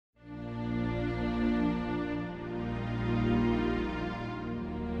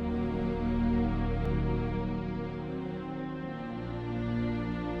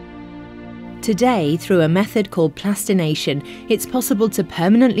Today, through a method called plastination, it's possible to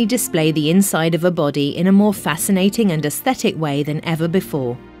permanently display the inside of a body in a more fascinating and aesthetic way than ever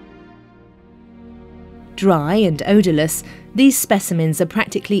before. Dry and odourless, these specimens are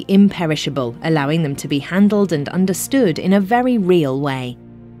practically imperishable, allowing them to be handled and understood in a very real way.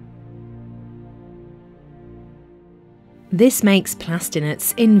 This makes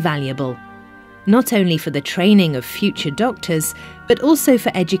plastinates invaluable, not only for the training of future doctors, but also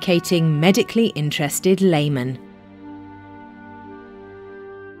for educating medically interested laymen.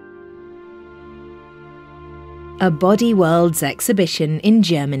 A Body Worlds exhibition in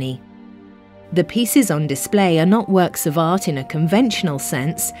Germany. The pieces on display are not works of art in a conventional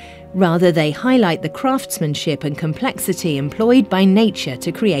sense, rather they highlight the craftsmanship and complexity employed by nature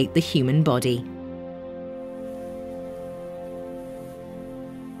to create the human body.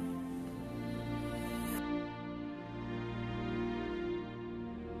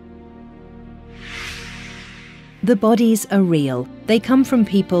 The bodies are real. They come from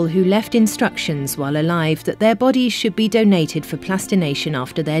people who left instructions while alive that their bodies should be donated for plastination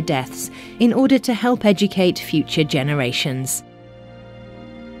after their deaths, in order to help educate future generations.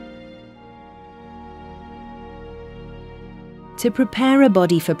 To prepare a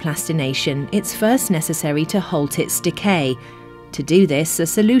body for plastination, it's first necessary to halt its decay. To do this, a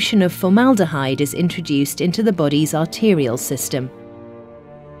solution of formaldehyde is introduced into the body's arterial system.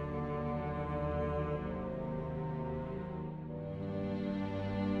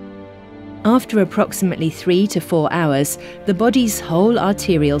 After approximately 3 to 4 hours, the body's whole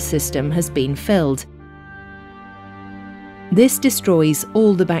arterial system has been filled. This destroys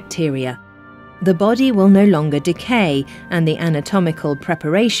all the bacteria. The body will no longer decay, and the anatomical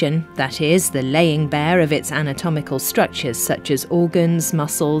preparation, that is, the laying bare of its anatomical structures such as organs,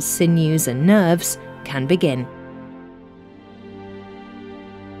 muscles, sinews and nerves, can begin.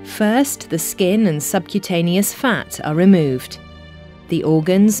 First, the skin and subcutaneous fat are removed. The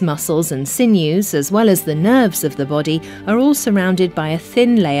organs, muscles and sinews, as well as the nerves of the body, are all surrounded by a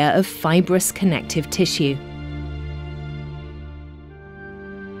thin layer of fibrous connective tissue.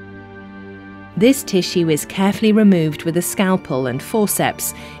 This tissue is carefully removed with a scalpel and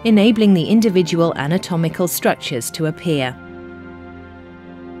forceps, enabling the individual anatomical structures to appear.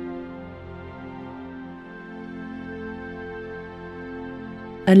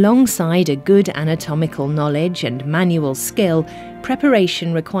 Alongside a good anatomical knowledge and manual skill,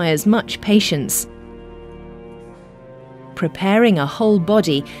 preparation requires much patience. Preparing a whole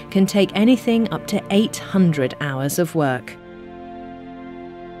body can take anything up to 800 hours of work.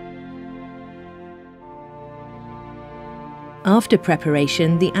 After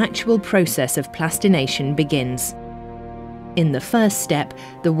preparation, the actual process of plastination begins. In the first step,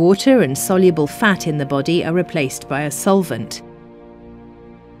 the water and soluble fat in the body are replaced by a solvent.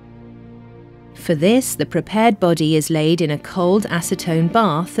 For this, the prepared body is laid in a cold acetone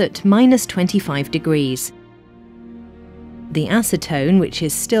bath at -25 degrees. The acetone, which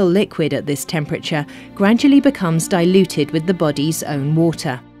is still liquid at this temperature, gradually becomes diluted with the body's own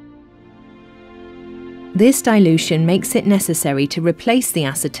water. This dilution makes it necessary to replace the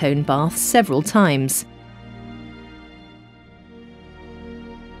acetone bath several times.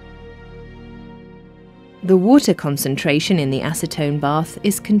 The water concentration in the acetone bath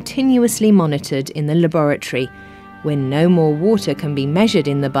is continuously monitored in the laboratory. When no more water can be measured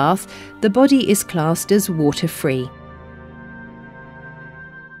in the bath, the body is classed as water-free.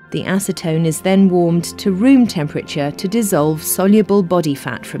 The acetone is then warmed to room temperature to dissolve soluble body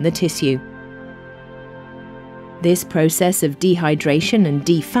fat from the tissue. This process of dehydration and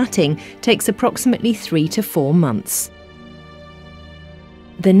defatting takes approximately 3 to 4 months.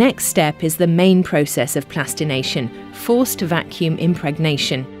 The next step is the main process of plastination, forced vacuum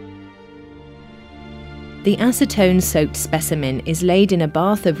impregnation. The acetone-soaked specimen is laid in a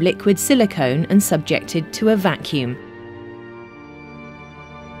bath of liquid silicone and subjected to a vacuum.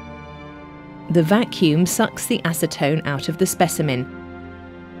 The vacuum sucks the acetone out of the specimen,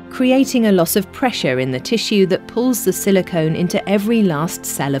 creating a loss of pressure in the tissue that pulls the silicone into every last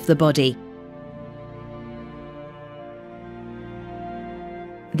cell of the body.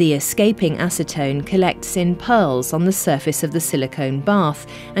 The escaping acetone collects in pearls on the surface of the silicone bath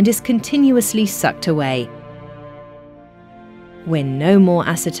and is continuously sucked away. When no more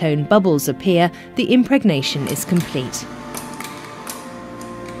acetone bubbles appear, the impregnation is complete.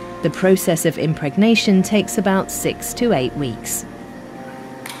 The process of impregnation takes about 6 to 8 weeks.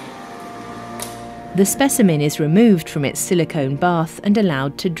 The specimen is removed from its silicone bath and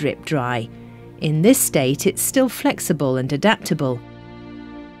allowed to drip dry. In this state, it's still flexible and adaptable.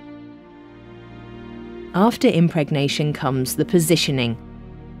 After impregnation comes the positioning.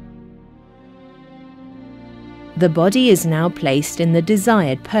 The body is now placed in the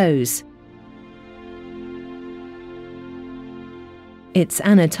desired pose. Its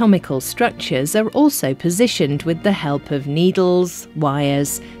anatomical structures are also positioned with the help of needles,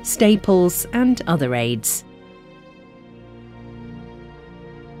 wires, staples, and other aids.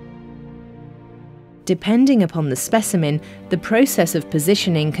 Depending upon the specimen, the process of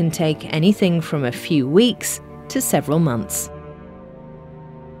positioning can take anything from a few weeks to several months.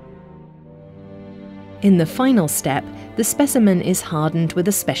 In the final step, the specimen is hardened with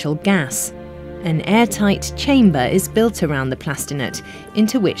a special gas. An airtight chamber is built around the plastinate,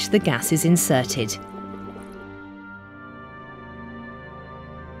 into which the gas is inserted.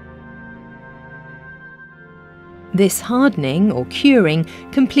 This hardening or curing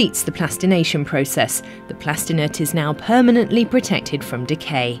completes the plastination process. The plastinate is now permanently protected from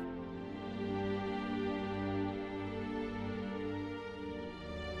decay.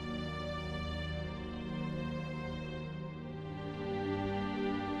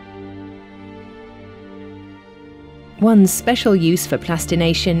 One special use for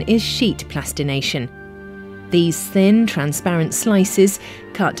plastination is sheet plastination. These thin, transparent slices,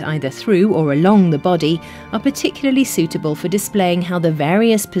 cut either through or along the body, are particularly suitable for displaying how the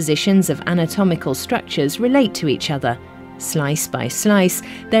various positions of anatomical structures relate to each other. Slice by slice,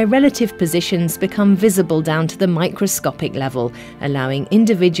 their relative positions become visible down to the microscopic level, allowing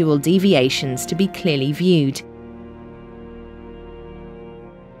individual deviations to be clearly viewed.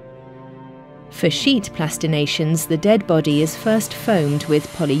 For sheet plastinations, the dead body is first foamed with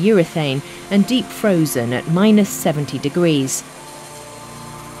polyurethane and deep frozen at -70 degrees.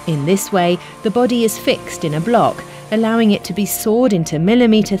 In this way, the body is fixed in a block, allowing it to be sawed into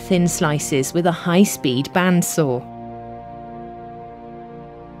millimetre-thin slices with a high-speed bandsaw.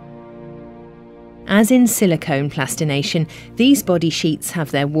 As in silicone plastination, these body sheets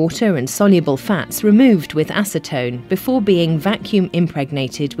have their water and soluble fats removed with acetone before being vacuum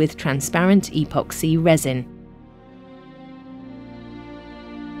impregnated with transparent epoxy resin.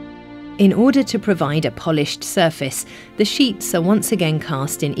 In order to provide a polished surface, the sheets are once again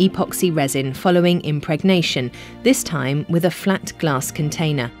cast in epoxy resin following impregnation, this time with a flat glass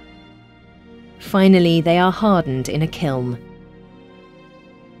container. Finally, they are hardened in a kiln.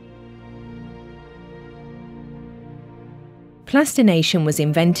 Plastination was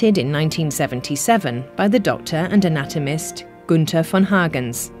invented in 1977 by the doctor and anatomist Gunther von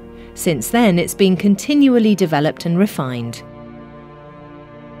Hagens. Since then, it's been continually developed and refined.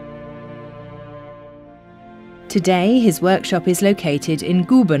 Today, his workshop is located in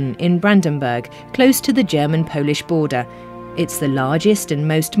Guben in Brandenburg, close to the German-Polish border. It's the largest and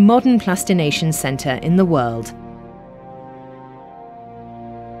most modern plastination centre in the world.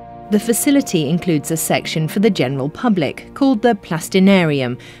 The facility includes a section for the general public, called the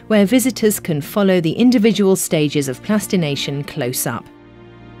Plastinarium, where visitors can follow the individual stages of plastination close up.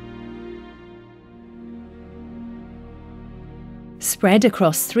 Spread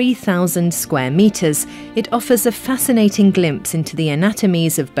across 3,000 square metres, it offers a fascinating glimpse into the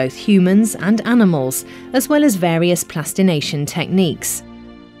anatomies of both humans and animals, as well as various plastination techniques.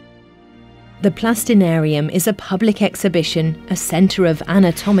 The Plastinarium is a public exhibition, a centre of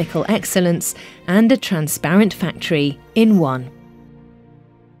anatomical excellence, and a transparent factory in one.